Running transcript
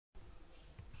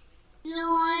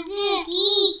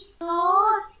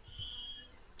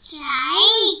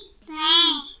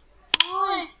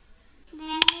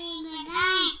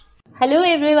Hello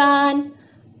everyone,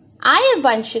 I am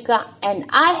Vanshika and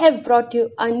I have brought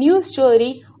you a new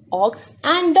story, Ox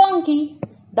and Donkey.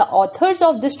 The authors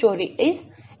of the story is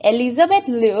Elizabeth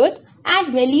Laird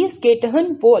and Melese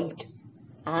Getahun Wolde,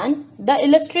 and the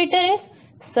illustrator is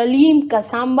Salim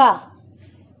Kasamba.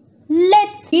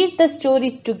 Let's read the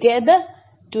story together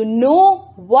to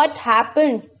know what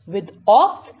happened with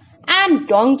Ox and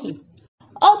Donkey.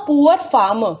 A poor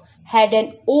farmer had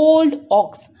an old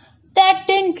ox that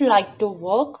didn't like to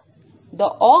work. The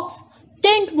ox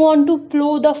didn't want to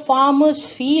plow the farmer's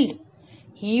field.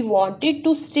 He wanted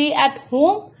to stay at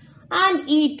home and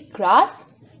eat grass,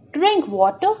 drink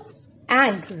water,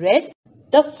 and rest.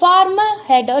 The farmer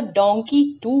had a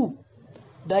donkey too.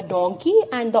 The donkey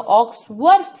and the ox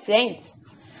were friends.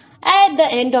 At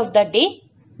the end of the day,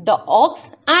 the ox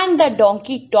and the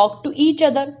donkey talked to each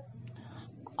other.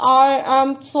 "I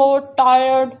am so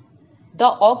tired,"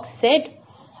 the ox said.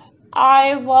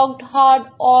 "I worked hard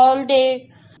all day.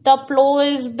 The plow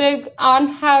is big and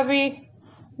heavy.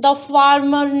 The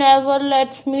farmer never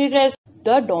lets me rest."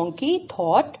 The donkey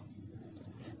thought,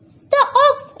 "The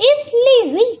ox is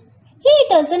lazy. He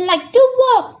doesn't like to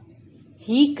work."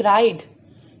 He cried,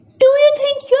 "Do you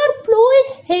think your plow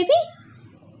is heavy?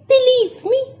 Believe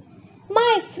me,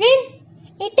 my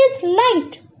friend, it is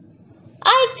light.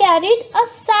 I carried a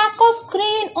sack of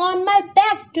grain on my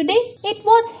back today. It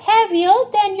was heavier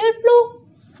than your plow,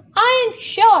 I am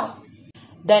sure."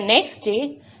 The next day,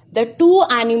 the two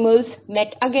animals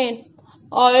met again.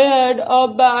 "I had a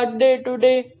bad day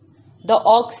today," the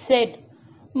ox said.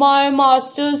 "My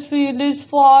master's field is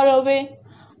far away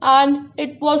and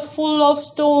it was full of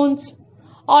stones.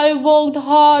 I worked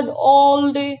hard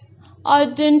all day. I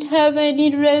didn't have any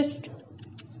rest."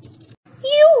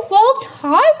 "You worked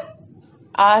hard?"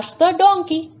 asked the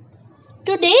donkey.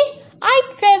 "Today I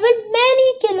traveled many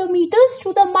kilometers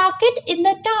to the market in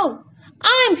the town.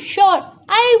 I am sure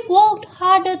I worked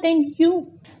harder than you."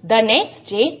 The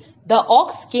next day, the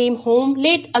ox came home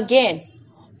late again.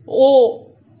 "Oh,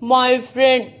 my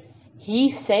friend," he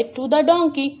said to the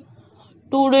donkey,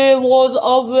 "today was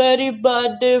a very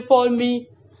bad day for me."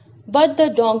 But the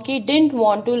donkey didn't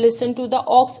want to listen to the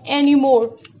ox anymore.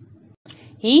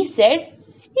 He said,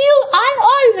 "You are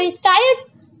always tired.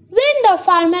 When the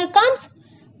farmer comes,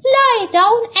 lie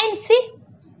down and say,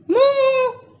 'Moo,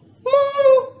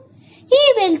 moo.' He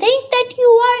will think that you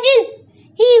are ill.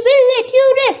 He will let you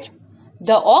rest."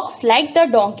 The ox liked the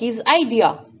donkey's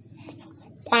idea.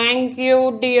 "Thank you,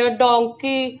 dear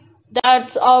donkey.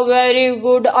 That's a very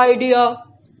good idea,"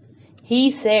 he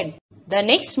said. The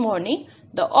next morning,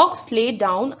 the ox lay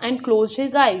down and closed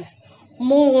his eyes.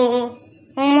 "Moo,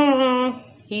 moo,"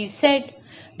 he said.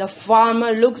 The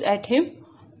farmer looked at him.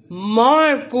 "My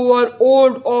poor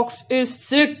old ox is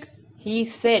sick," he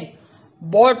said,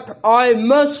 "but I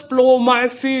must plow my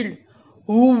field.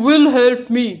 Who will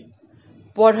help me?"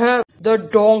 "Perhaps the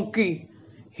donkey.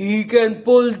 He can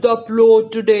pull the plow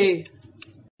today."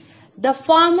 The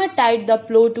farmer tied the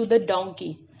plow to the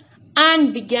donkey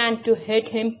and began to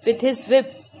hit him with his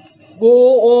whip. "Go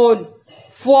on,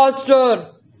 faster,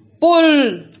 pull,"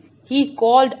 he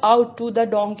called out to the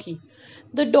donkey.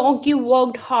 The donkey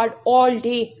worked hard all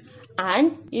day,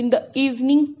 and in the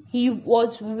evening he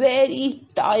was very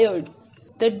tired.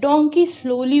 The donkey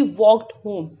slowly walked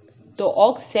home. The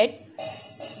ox said,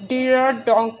 "Dear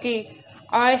donkey,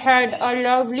 I had a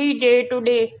lovely day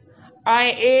today. I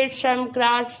ate some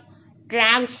grass,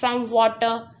 drank some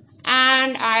water,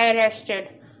 and I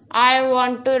rested. I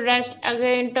want to rest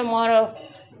again tomorrow.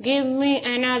 Give me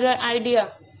another idea."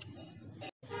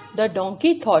 The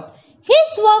donkey thought, "His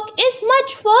work is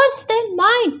much worse than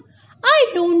mine. I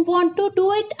don't want to do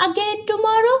it again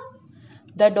tomorrow."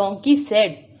 The donkey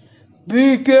said, "Be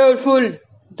careful,"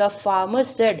 the farmer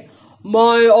said.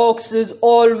 "My ox is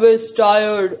always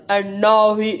tired and now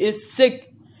he is sick.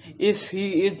 If he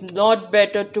is not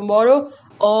better tomorrow,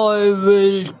 I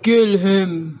will kill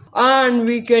him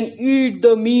and we can eat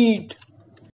the meat."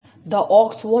 The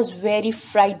ox was very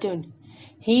frightened.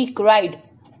 He cried,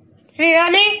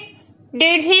 "Really?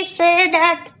 Did he say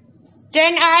that?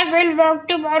 Then I will work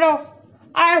tomorrow.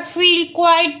 I feel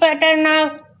quite better now.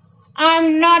 I'm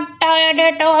not tired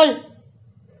at all."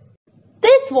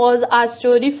 This was our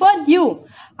story for you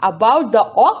about the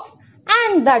ox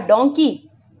and the donkey.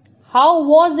 How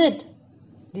was it?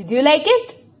 Did you like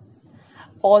it?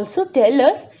 Also tell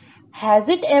us,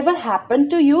 has it ever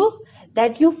happened to you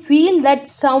that you feel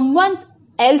that someone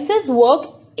else's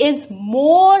work is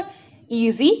more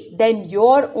easy than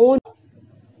your own?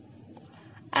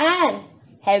 And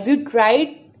have you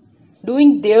tried doing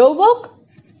their work?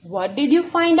 What did you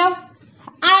find out?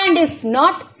 And if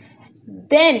not,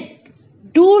 then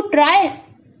Do try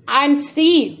and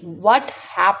see what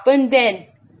happened then.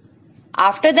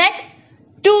 After that,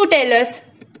 do tell us.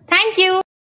 Thank you.